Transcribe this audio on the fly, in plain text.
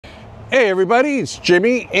Hey everybody, it's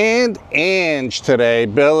Jimmy and Ange today.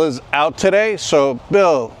 Bill is out today, so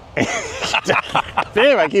Bill,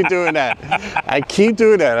 damn, I keep doing that. I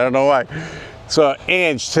don't know why. So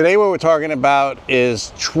Ange, today what we're talking about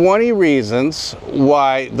is 20 reasons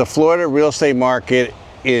why the Florida real estate market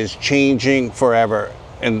is changing forever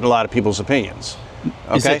in a lot of people's opinions.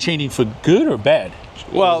 Okay? Is that changing for good or bad?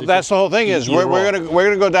 Well, that's the whole thing is we're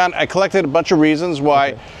gonna go down. I collected a bunch of reasons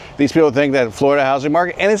why these people think that Florida housing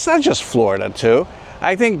market, and it's not just Florida too.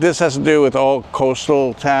 I think this has to do with all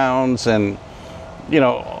coastal towns and, you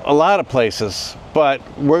know, a lot of places. But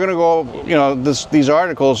we're gonna go, you know, these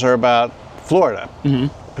articles are about Florida,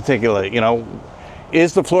 particularly. You know,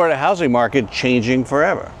 is the Florida housing market changing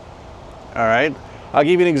forever? All right, I'll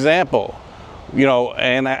give you an example. You know,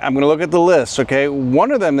 and I'm going to look at the list, okay?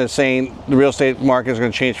 One of them that's saying the real estate market is going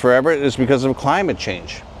to change forever is because of climate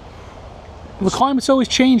change. The climate's always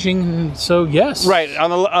changing, so yes. Right.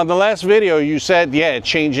 On the last video, you said, yeah, it's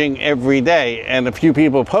changing every day. And a few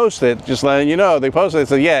people posted, just letting you know, they posted, they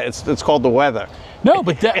said, yeah, it's called the weather. No,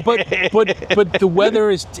 but the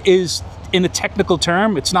weather is, in a technical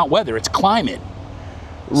term, it's not weather, it's climate.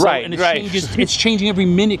 So, right, and it's changing every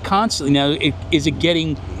minute constantly. Now, is it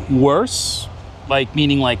getting worse?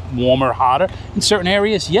 Meaning warmer, hotter in certain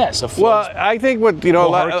areas? Yes. Well, I think what a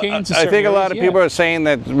lot of people are saying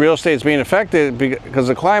that real estate is being affected because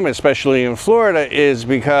of climate, especially in Florida, is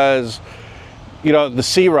because, you know, the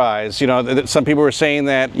sea rise. You know, some people were saying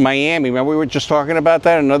that Miami. Remember we were just talking about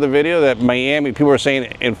that in another video, that Miami. People were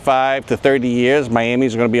saying in 5 to 30 years,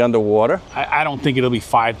 Miami's going to be underwater. I don't think it'll be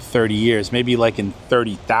 5 to 30 years. Maybe like in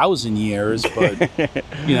 30,000 years, but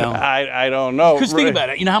you know, I don't know. Because think about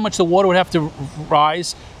it. You know how much the water would have to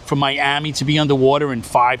rise for Miami to be underwater in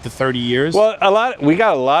 5 to 30 years? Well, we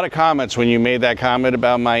got a lot of comments when you made that comment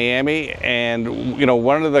about Miami, and you know,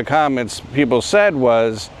 one of the comments people said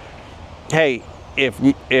was, hey,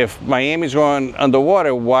 if Miami's going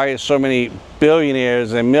underwater, why is so many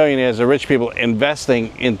billionaires and millionaires and rich people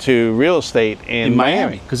investing into real estate in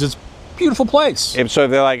Miami? Because it's a beautiful place. So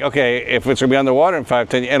they're like, okay, if it's going to be underwater in 5,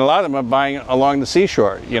 10 years, and a lot of them are buying along the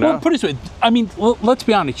seashore, you know? Well, put it this way, I mean, let's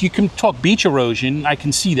be honest, you can talk beach erosion, I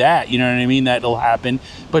can see that, you know what I mean, that'll happen,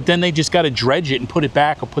 but then they just got to dredge it and put it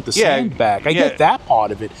back or put the sand back. I get that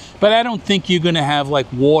part of it, but I don't think you're going to have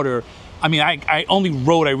water. I mean, I only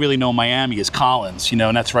road I really know in Miami is Collins, you know,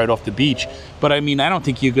 and that's right off the beach. But I mean, I don't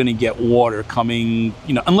think you're going to get water coming,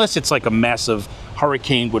 you know, unless it's like a massive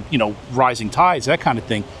hurricane with, you know, rising tides, that kind of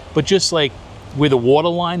thing. But just like where the water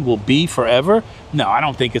line will be forever, no, I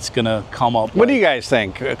don't think it's going to come up. What do you guys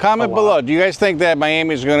think? Comment below. Do you guys think that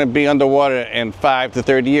Miami is going to be underwater in 5 to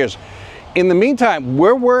 30 years? In the meantime,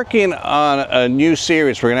 we're working on a new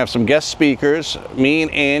series. We're going to have some guest speakers. Me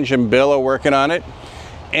and Ange and Bill are working on it.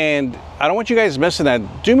 And I don't want you guys missing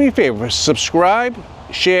that. Do me a favor, subscribe,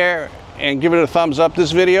 share, and give it a thumbs up,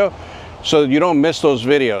 this video, so that you don't miss those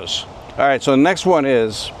videos. All right, so the next one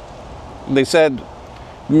is, they said,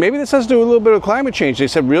 maybe this has to do with a little bit of climate change. They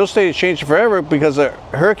said real estate is changing forever because of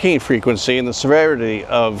hurricane frequency and the severity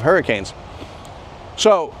of hurricanes.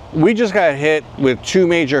 So we just got hit with 2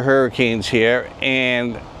 major hurricanes here,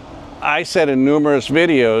 and I said in numerous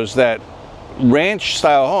videos that ranch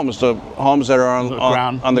style homes, the homes that are on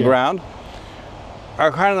the ground,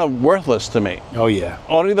 are kind of worthless to me. Oh yeah.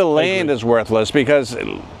 Only the land is worthless, because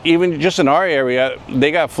even just in our area,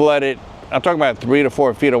 they got flooded. I'm talking about 3 to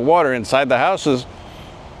 4 feet of water inside the houses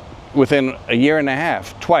within a year and a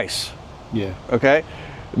half, twice. Yeah. Okay.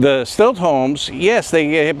 The stilt homes, yes, they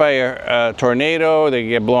get hit by a tornado, they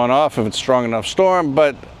get blown off if it's a strong enough storm,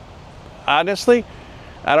 but honestly,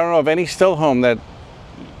 I don't know of any stilt home that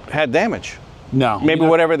had damage. No. Maybe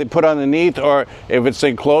whatever they put underneath, or if it's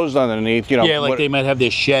enclosed underneath, you know. Yeah, like they might have their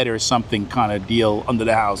shed or something kind of deal under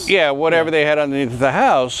the house. Yeah, whatever they had underneath the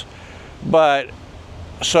house. But,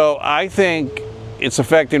 so I think it's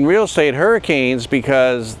affecting real estate, hurricanes,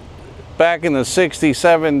 because back in the 60s,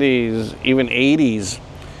 70s, even 80s,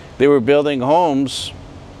 they were building homes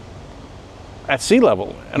at sea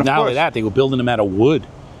level. And not only that, they were building them out of wood.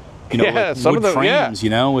 You know, yeah, like wood frames, you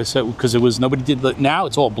know, because it was, nobody did, now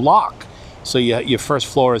it's all block. So your first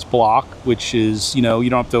floor is block, which is, you know, you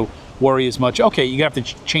don't have to worry as much. Okay, you have to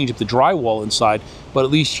change up the drywall inside, but at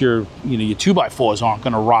least your 2x4s aren't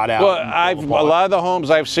going to rot out. Well, a lot of the homes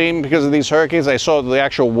I've seen, because of these hurricanes, I saw the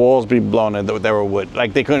actual walls be blown in that were wood.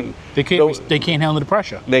 Like they can't handle the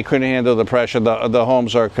pressure. They couldn't handle the pressure. The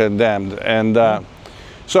homes are condemned, and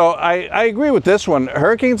so I agree with this one.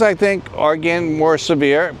 Hurricanes, I think, are getting more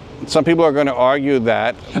severe. Some people are going to argue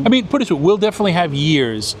that. I mean, put it this way, we'll definitely have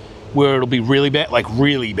years where it'll be really bad, like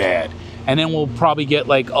really bad. And then we'll probably get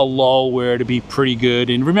like a lull where it'll be pretty good.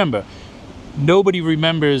 And remember, nobody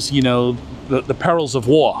remembers, you know, the perils of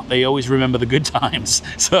war. They always remember the good times.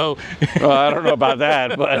 So, well, I don't know about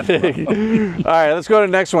that, but all right, let's go to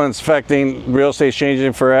the next one. It's affecting real estate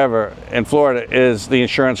changing forever in Florida is the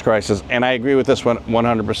insurance crisis, and I agree with this one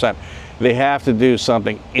 100%. They have to do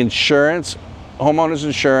something. Insurance, homeowners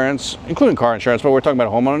insurance, including car insurance, but we're talking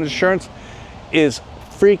about homeowners insurance, is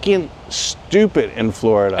freaking stupid in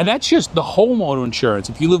Florida. And that's just the homeowner insurance.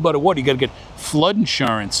 If you live by the water, you got to get flood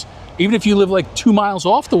insurance. Even if you live like 2 miles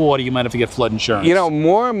off the water, you might have to get flood insurance. You know,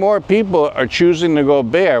 more and more people are choosing to go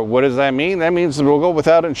bare. What does that mean? That means we'll go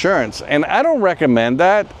without insurance. And I don't recommend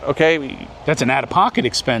that, okay? That's an out-of-pocket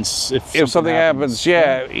expense if something happens.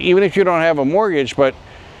 Yeah, even if you don't have a mortgage. But,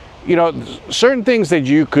 you know, certain things that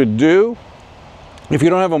you could do if you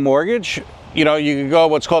don't have a mortgage, you know, you can go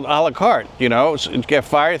what's called a la carte, you know, get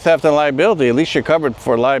fire, theft, and liability. At least you're covered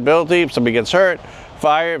for liability if somebody gets hurt,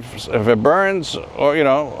 fire, if it burns, or, you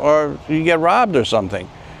know, or you get robbed or something.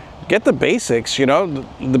 Get the basics, you know.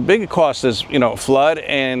 The big cost is, you know, flood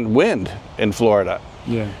and wind in Florida.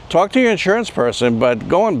 Yeah. Talk to your insurance person, but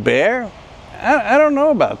going bare, I don't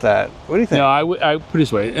know about that. What do you think? No, I put it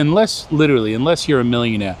this way, unless you're a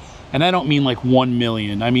millionaire, and I don't mean like 1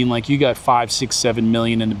 million, I mean like you got 5, 6, 7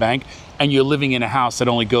 million in the bank, and you're living in a house that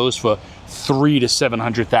only goes for 300,000 to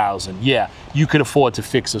 700,000. Yeah, you could afford to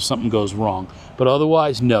fix if something goes wrong. But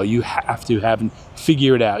otherwise, no, you have to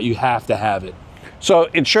figure it out. You have to have it. So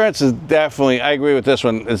insurance is definitely, I agree with this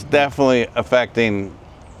one, it's definitely affecting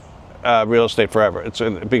real estate forever.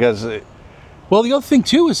 Well, the other thing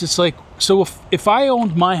too is it's like, so if I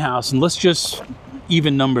owned my house, and let's just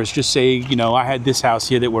even numbers, just say, you know, I had this house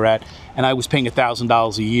here that we're at, and I was paying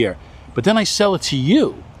 $1,000 a year, but then I sell it to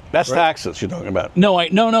you. That's right? Taxes you're talking about. No,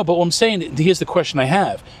 but what I'm saying, here's the question I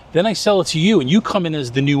have. Then I sell it to you, and you come in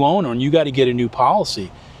as the new owner, and you got to get a new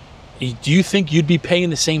policy. Do you think you'd be paying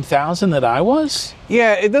the same $1,000 that I was?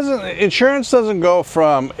 Yeah, it doesn't. Insurance doesn't go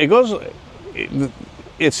from.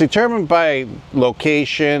 It's determined by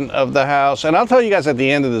location of the house, and I'll tell you guys at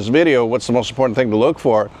the end of this video what's the most important thing to look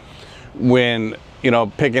for when, you know,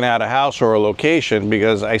 picking out a house or a location,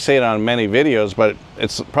 because I say it on many videos, but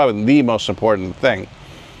it's probably the most important thing.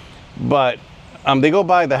 But they go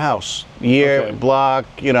by the house, year, okay, block,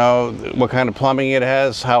 you know, what kind of plumbing it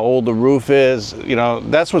has, how old the roof is, you know,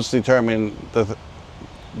 that's what's determining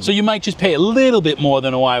So you might just pay a little bit more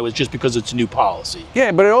than I was just because it's a new policy.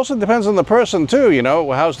 Yeah, but it also depends on the person too, you know,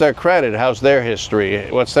 how's their credit, how's their history,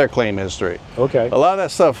 what's their claim history. Okay. A lot of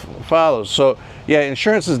that stuff follows. So yeah,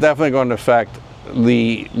 insurance is definitely going to affect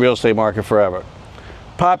the real estate market forever.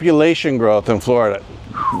 Population growth in Florida.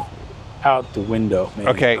 Out the window, man.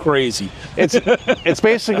 Okay. Crazy. It's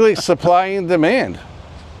basically supply and demand.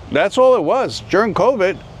 That's all it was. During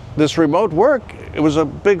COVID, this remote work, it was a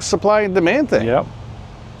big supply and demand thing. Yep.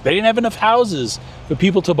 They didn't have enough houses for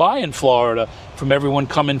people to buy in Florida from everyone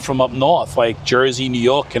coming from up north, like Jersey, New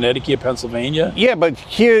York, Connecticut, Pennsylvania. Yeah, but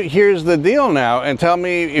here's the deal now, and tell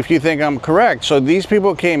me if you think I'm correct. So these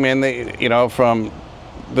people came in, they, you know, from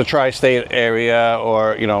the tri-state area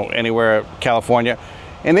or, you know, anywhere, California,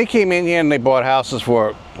 and they came in here and they bought houses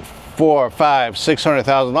for $400,000, $500,000,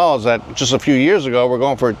 $600,000 that just a few years ago were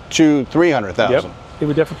going for $200,000, $300,000. Yep. They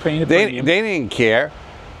were definitely paying a premium. They didn't care.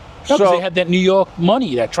 No, because they had that New York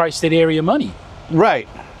money, that tri-state area money. Right.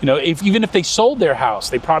 You know, even if they sold their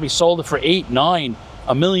house, they probably sold it for $8, $9,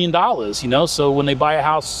 $1 million. You know, so when they buy a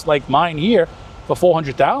house like mine here for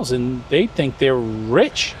 $400,000, they think they're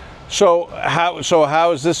rich. So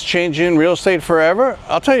how is this changing real estate forever?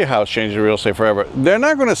 I'll tell you how it's changing real estate forever. They're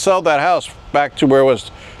not going to sell that house back to where it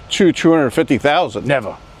was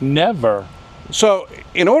 $250,000. Never. So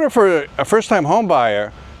in order for a first-time home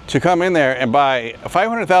buyer to come in there and buy a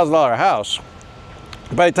 $500,000 house,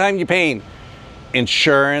 by the time you're paying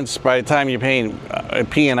insurance, by the time you're paying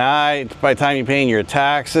P&I, by the time you're paying your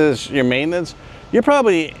taxes, your maintenance, you're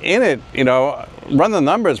probably in it, you know, run the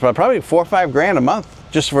numbers, but probably $4 or $5 grand a month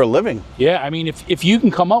just for a living. Yeah, I mean, if you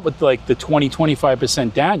can come up with like the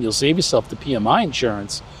 20-25% down, you'll save yourself the PMI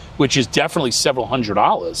insurance, which is definitely several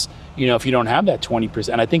 $100s. You know, if you don't have that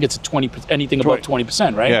 20%, I think it's a 20%, anything above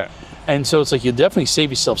 20%, right? Yeah. And so it's like you'll definitely save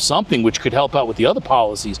yourself something, which could help out with the other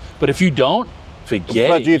policies. But if you don't, forget it.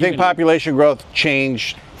 But do you think population growth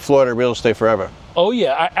changed Florida real estate forever? Oh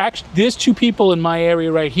yeah, actually, there's 2 people in my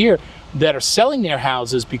area right here that are selling their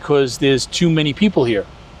houses because there's too many people here,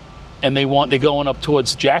 and they're going up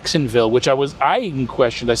towards Jacksonville, which I even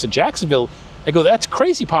questioned. I said, Jacksonville, I go, that's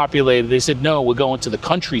crazy populated. They said, no, we're going to the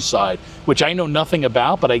countryside, which I know nothing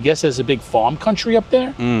about, but I guess there's a big farm country up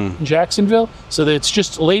there in Jacksonville. So that it's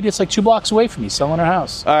just a lady, it's like 2 blocks away from me, selling her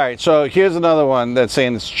house. All right, so here's another one that's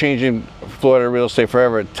saying it's changing Florida real estate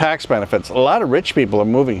forever. Tax benefits. A lot of rich people are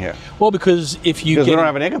moving here. Well, because if you we don't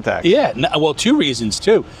have an income tax. Yeah, well, 2 reasons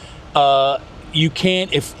too. You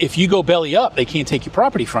can't, if you go belly up, they can't take your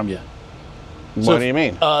property from you. What do you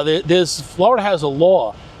mean? Florida has a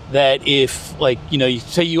law that if, like, you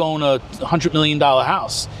say you own a $100 million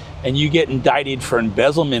house and you get indicted for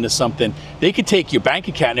embezzlement or something, they could take your bank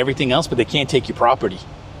account and everything else, but they can't take your property.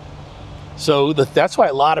 So that's why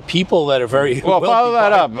a lot of people that are very well, follow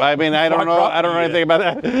that up. I mean, I don't know anything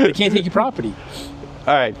about that. They can't take your property.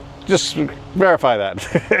 All right, just verify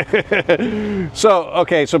that.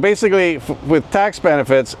 So basically, with tax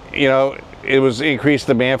benefits, it was increased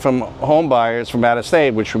demand from home buyers from out of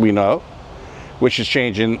state, which we know, which is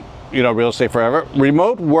changing, real estate forever.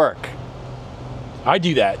 Remote work. I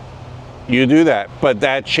do that. You do that, but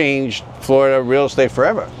that changed Florida real estate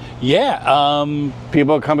forever. Yeah.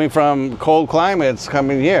 People coming from cold climates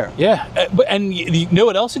coming here. Yeah, and you know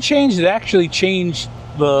what else it changed? It actually changed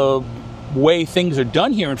the way things are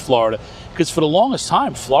done here in Florida. Because for the longest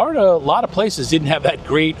time, Florida, a lot of places didn't have that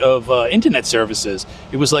great of internet services.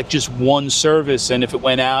 It was like just one service, and if it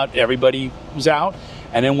went out, everybody was out.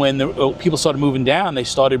 And then when people started moving down, they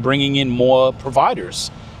started bringing in more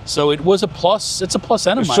providers. So it was a plus. It's a plus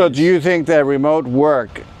and a minus. So do you think that remote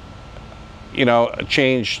work,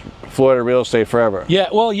 changed Florida real estate forever? Yeah,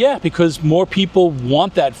 well, yeah, because more people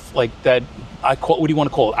want that, like that. What do you want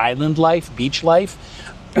to call it? Island life, beach life.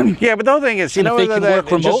 Yeah, but the whole thing is, if they can work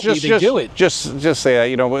remotely, they do it. Just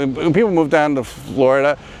say that, when people move down to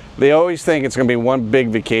Florida, they always think it's going to be one big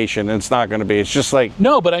vacation, and it's not going to be. It's just like...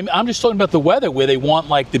 No, but I'm just talking about the weather, where they want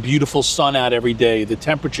like the beautiful sun out every day, the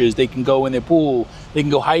temperatures, they can go in their pool, they can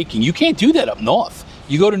go hiking. You can't do that up north.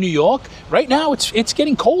 You go to New York, right now it's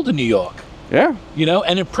getting cold in New York. Yeah.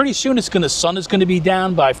 And then pretty soon the sun is going to be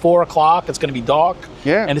down by 4 o'clock. It's going to be dark.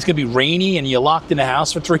 Yeah. And it's going to be rainy, and you're locked in the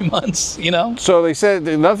house for 3 months, So they said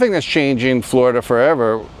another thing that's changing Florida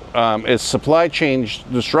forever is supply chain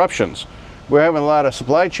disruptions. We're having a lot of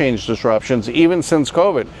supply chain disruptions, even since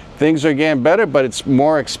COVID. Things are getting better, but it's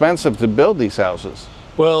more expensive to build these houses.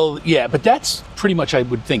 Well, yeah, but that's pretty much, I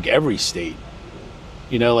would think, every state.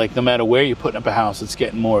 Like no matter where you're putting up a house, it's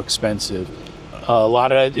getting more expensive. A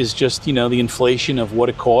lot of it is just, the inflation of what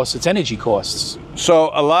it costs. It's energy costs. So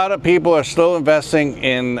a lot of people are still investing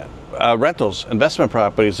in rentals, investment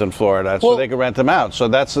properties in Florida, so they can rent them out. So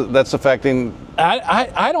that's affecting...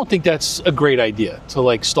 I don't think that's a great idea to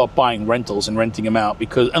like start buying rentals and renting them out,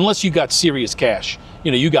 because unless you got serious cash,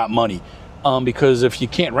 you got money. Because if you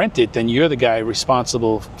can't rent it, then you're the guy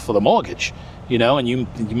responsible for the mortgage, and you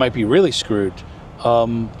might be really screwed.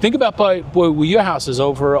 Think about where your house is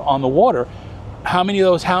over on the water. How many of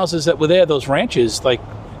those houses that were there, those ranches, like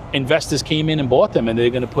investors came in and bought them, and they're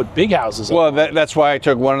going to put big houses up. Well, that's why I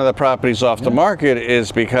took one of the properties off the market,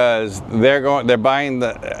 is because they're buying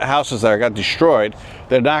the houses that got destroyed,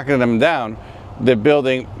 they're knocking them down, they're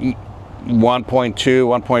building $1.2,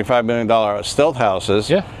 $1.5 million stealth houses.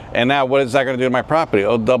 Yeah. And now what is that going to do to my property?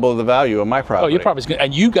 It'll double the value of my property. Oh, your property's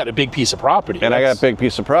and you got a big piece of property. And I got a big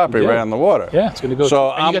piece of property right on the water. Yeah, it's going to go. So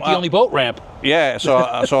you got the only boat ramp. Yeah,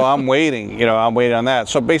 so I'm waiting. I'm waiting on that.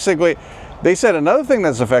 So basically, they said another thing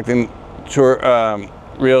that's affecting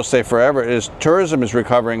real estate forever is tourism is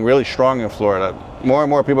recovering really strong in Florida. More and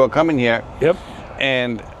more people are coming here. Yep.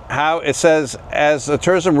 And how it says, as the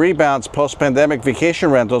tourism rebounds, post-pandemic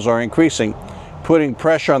vacation rentals are increasing, putting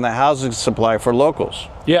pressure on the housing supply for locals.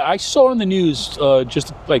 Yeah, I saw in the news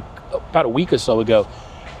just like about a week or so ago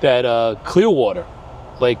that Clearwater,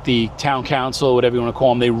 like the town council, whatever you want to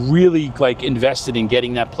call them, they really like invested in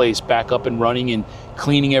getting that place back up and running and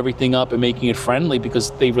cleaning everything up and making it friendly,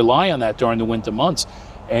 because they rely on that during the winter months.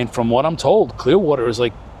 And from what I'm told, Clearwater is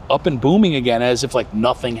like up and booming again, as if like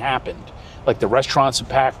nothing happened. Like the restaurants are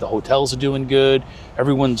packed, the hotels are doing good,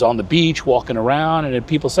 everyone's on the beach walking around, and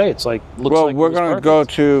people say it's like looks like. Well, we're going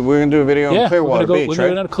to do a video on Clearwater Beach, we're going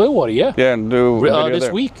to go to Clearwater, yeah. Yeah, and do a video this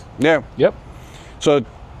there. week. Yeah. Yep. So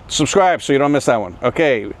subscribe so you don't miss that one.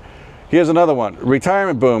 Okay, here's another one.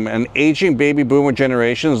 Retirement boom and aging baby boomer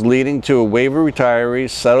generations leading to a wave of retirees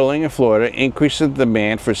settling in Florida, increasing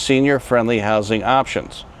demand for senior-friendly housing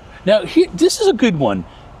options. Now, this is a good one,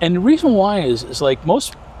 and the reason why is like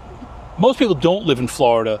most people don't live in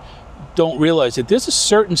Florida, don't realize that there's a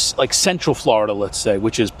certain, like Central Florida, let's say,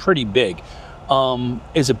 which is pretty big.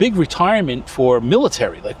 is a big retirement for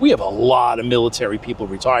military. Like, we have a lot of military people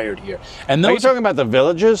retired here. And Are you talking about the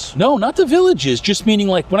villages? No, not the villages. Just meaning,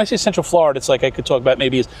 like, when I say Central Florida, it's like I could talk about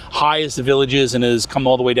maybe as high as the villages and has come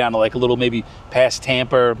all the way down to like a little maybe past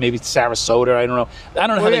Tampa, maybe Sarasota. I don't know. I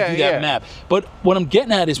don't know how they do that map. But what I'm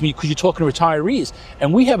getting at is because you're talking to retirees,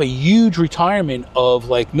 and we have a huge retirement of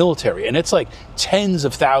like military, and it's like tens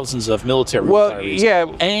of thousands of military retirees. Yeah.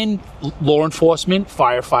 And law enforcement,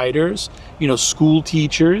 firefighters, school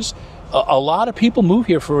teachers. A lot of people move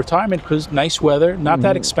here for retirement because nice weather, not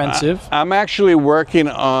that expensive. I'm actually working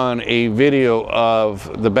on a video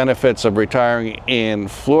of the benefits of retiring in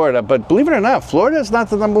Florida, but believe it or not, Florida is not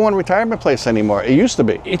the #1 retirement place anymore. It used to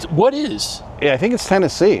be. What is? Yeah, I think it's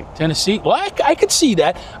Tennessee. Tennessee? Well, I could see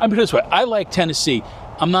that. I'm put it this way. I like Tennessee.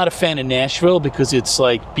 I'm not a fan of Nashville because it's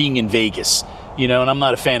like being in Vegas, and I'm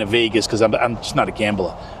not a fan of Vegas because I'm just not a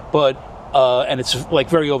gambler. But and it's like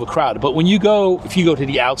very overcrowded. But if you go to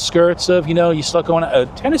the outskirts of, you start going,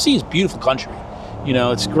 Tennessee is beautiful country.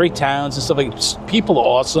 It's great towns and stuff like. People are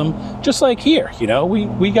awesome, just like here.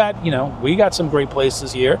 We got some great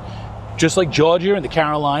places here, just like Georgia and the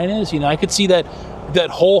Carolinas. I could see that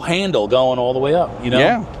whole handle going all the way up.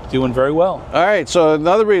 Yeah. Doing very well. All right. So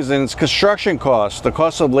another reason is construction costs. The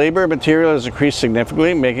cost of labor and material has increased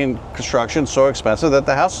significantly, making construction so expensive that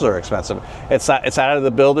the houses are expensive. It's out of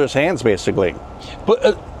the builder's hands, basically.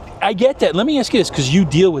 But I get that. Let me ask you this, because you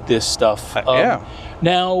deal with this stuff. Yeah.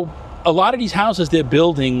 Now, a lot of these houses they're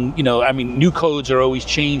building, new codes are always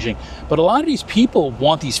changing, but a lot of these people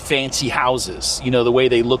want these fancy houses, the way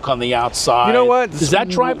they look on the outside. You know what? Does that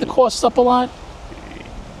drive the costs up a lot?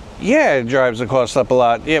 Yeah, it drives the cost up a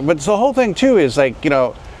lot. Yeah, but the whole thing too is like,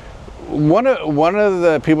 one of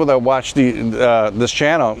the people that watched this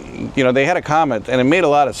channel, they had a comment, and it made a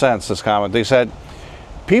lot of sense. This comment, they said,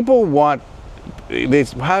 people want.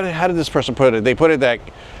 How did this person put it? They put it that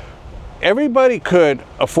everybody could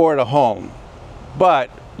afford a home,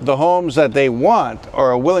 but the homes that they want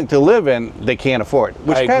or are willing to live in, they can't afford.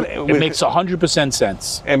 Which it makes 100%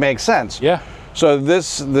 sense. It makes sense. Yeah. So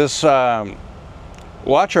this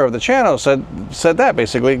watcher of the channel said that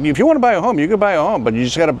basically, if you want to buy a home, you could buy a home, but you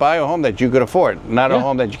just got to buy a home that you could afford, not a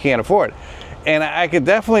home that you can't afford. And I could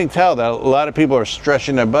definitely tell that a lot of people are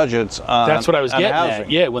stretching their budgets on That's what I was getting housing. at.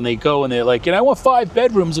 Yeah, when they go and they're like, I want 5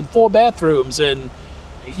 bedrooms and 4 bathrooms, and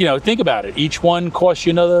think about it. Each one costs you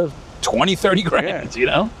another 20, 30 grand,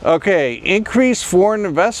 Okay, increased foreign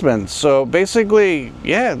investments. So basically,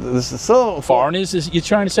 this is still foreigners. You're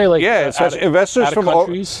trying to say like investors out from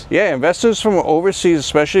countries? Investors from overseas,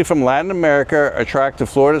 especially from Latin America, attract to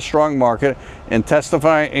Florida's strong market and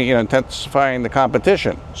intensifying the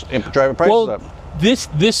competition and driving prices up.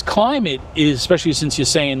 This climate is, especially since you're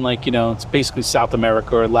saying like it's basically South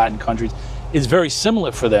America or Latin countries, is very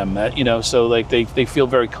similar for them. So like they feel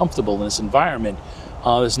very comfortable in this environment.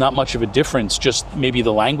 There's not much of a difference, just maybe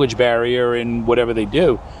the language barrier and whatever they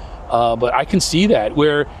do. But I can see that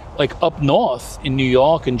where like up north in New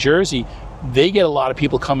York and Jersey, they get a lot of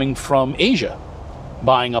people coming from Asia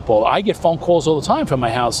buying up I get phone calls all the time from my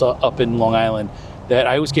house up in Long Island that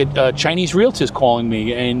I always get Chinese realtors calling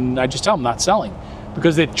me, and I just tell them not selling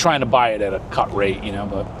because they're trying to buy it at a cut rate,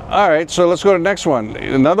 but. All right, so let's go to the next one.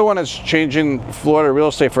 Another one that's changing Florida real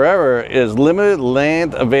estate forever is limited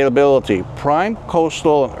land availability. Prime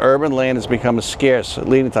coastal and urban land is becoming scarce,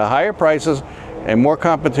 leading to higher prices and more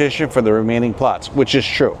competition for the remaining plots, which is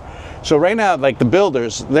true. So right now, like the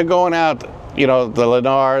builders, they're going out, the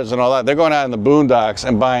Lennars and all that, they're going out in the boondocks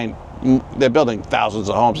and they're building thousands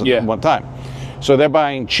of homes at one time. So they're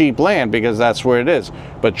buying cheap land because that's where it is.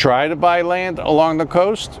 But try to buy land along the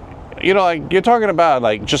coast, like you're talking about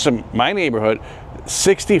like just in my neighborhood,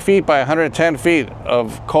 60 feet by 110 feet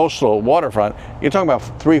of coastal waterfront, you're talking about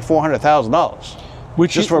 $300,000-$400,000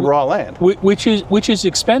 just for raw land. Which is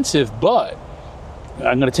expensive, but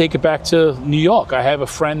I'm going to take it back to New York. I have a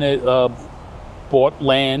friend that bought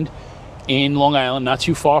land in Long Island, not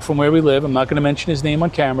too far from where we live. I'm not going to mention his name on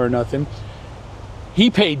camera or nothing. He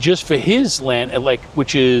paid just for his land,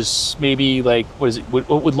 which is maybe like,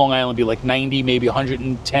 what would Long Island be, like 90, maybe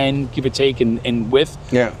 110, give or take, in width?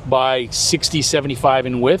 Yeah. By 60, 75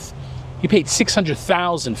 in width. He paid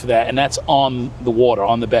 $600,000 for that, and that's on the water,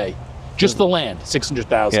 on the bay. Just the land,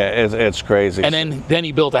 $600,000. Yeah, it's crazy. And then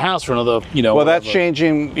he built a house for another, Well, that's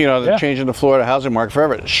changing, changing the Florida housing market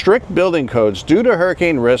forever. Strict building codes. Due to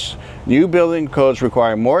hurricane risks, new building codes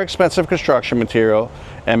require more expensive construction material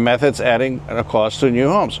and methods, adding a cost to new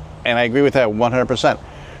homes. And I agree with that 100%.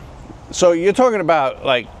 So you're talking about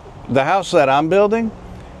like the house that I'm building,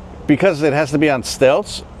 because it has to be on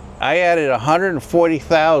stilts, I added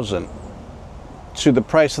 $140,000 to the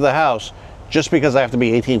price of the house just because I have to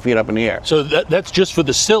be 18 feet up in the air. So that's just for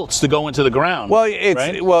the silts to go into the ground. Well,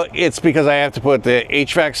 right? It's because I have to put the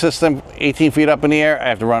HVAC system 18 feet up in the air. I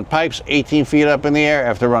have to run pipes 18 feet up in the air. I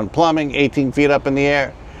have to run plumbing 18 feet up in the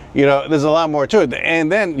air. You know, there's a lot more to it.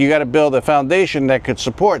 And then you got to build a foundation that could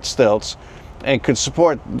support stilts and could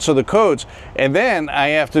support, so the codes. And then I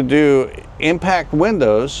have to do impact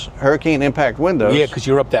windows, hurricane impact windows. Yeah, because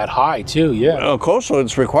you're up that high too, yeah. Coastal,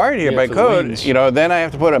 it's required here by code. You know, then I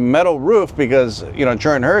have to put a metal roof because, you know,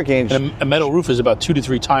 during hurricanes. And a metal roof is about 2 to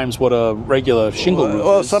 3 times what a regular shingle roof is.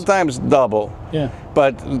 Well, sometimes double. Yeah.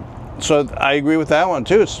 But, so I agree with that one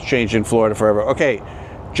too. It's changed in Florida forever. Okay.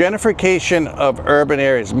 Gentrification of urban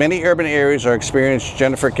areas. Many urban areas are experiencing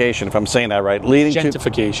gentrification, if I'm saying that right, leading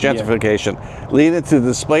to leading to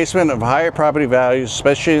displacement of higher property values,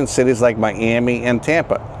 especially in cities like Miami and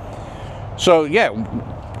Tampa. So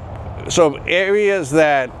yeah, so areas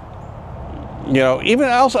that, you know, even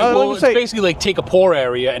also, well, it's basically like take a poor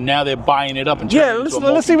area and now they're buying it up and turning it into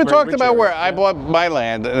let's even talk about area. where I bought my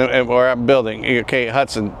land or I'm building, okay,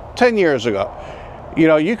 Hudson, 10 years ago. You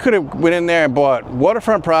know, you could have went in there and bought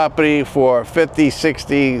waterfront property for $50,000,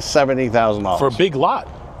 $60,000, $70,000 for a big lot.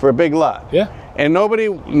 For a big lot. Yeah. And nobody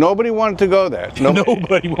wanted to go there.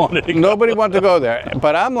 Nobody wanted to. Nobody wanted to go there.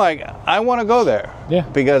 But I'm like, I want to go there. Yeah.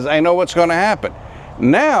 Because I know what's going to happen.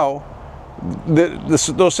 Now,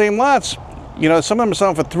 those same lots, you know, some of them are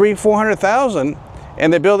selling for $300,000, $400,000,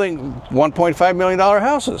 and they're building $1.5 million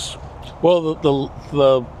houses. Well,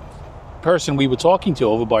 the person we were talking to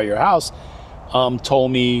over by your house.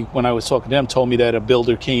 Told me when I was talking to them, told me that a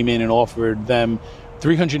builder came in and offered them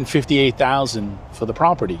 $358,000 for the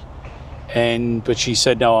property, but she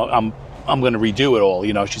said, no, I'm going to redo it all.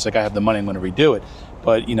 You know, she's like, I have the money, I'm going to redo it.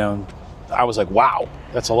 But you know, I was like, wow,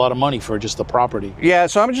 that's a lot of money for just the property. Yeah,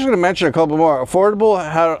 so I'm just going to mention a couple more. Affordable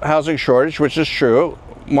housing shortage, which is true.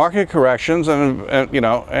 Market corrections, and you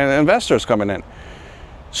know, and investors coming in.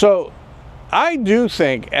 So I do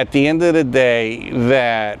think at the end of the day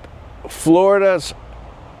that Florida's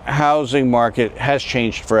housing market has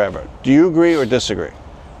changed forever. Do you agree or disagree?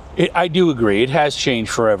 I do agree. It has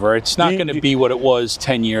changed forever. It's not going to be what it was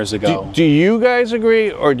 10 years ago. Do you guys agree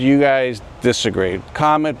or do you guys disagree?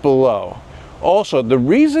 Comment below. Also, the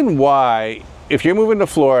reason why, if you're moving to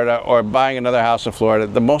Florida or buying another house in Florida,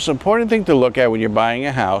 the most important thing to look at when you're buying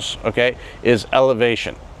a house, okay, is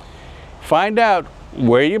elevation. Find out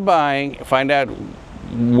where you're buying, find out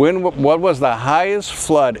what was the highest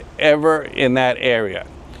flood ever in that area,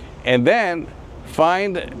 and then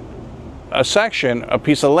find a section, a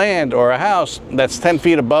piece of land or a house that's 10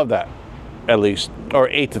 feet above that, at least, or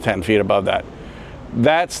 8 to 10 feet above that.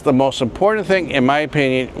 That's the most important thing, in my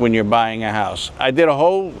opinion, when you're buying a house. I did a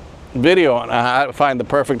whole video on how to find the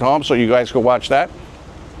perfect home, so you guys could watch that.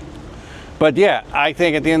 But yeah, I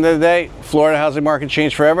think at the end of the day, Florida housing market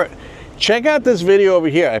changed forever. Check out this video over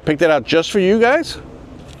here. I picked it out just for you guys.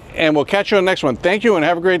 And we'll catch you on the next one. Thank you and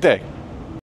have a great day.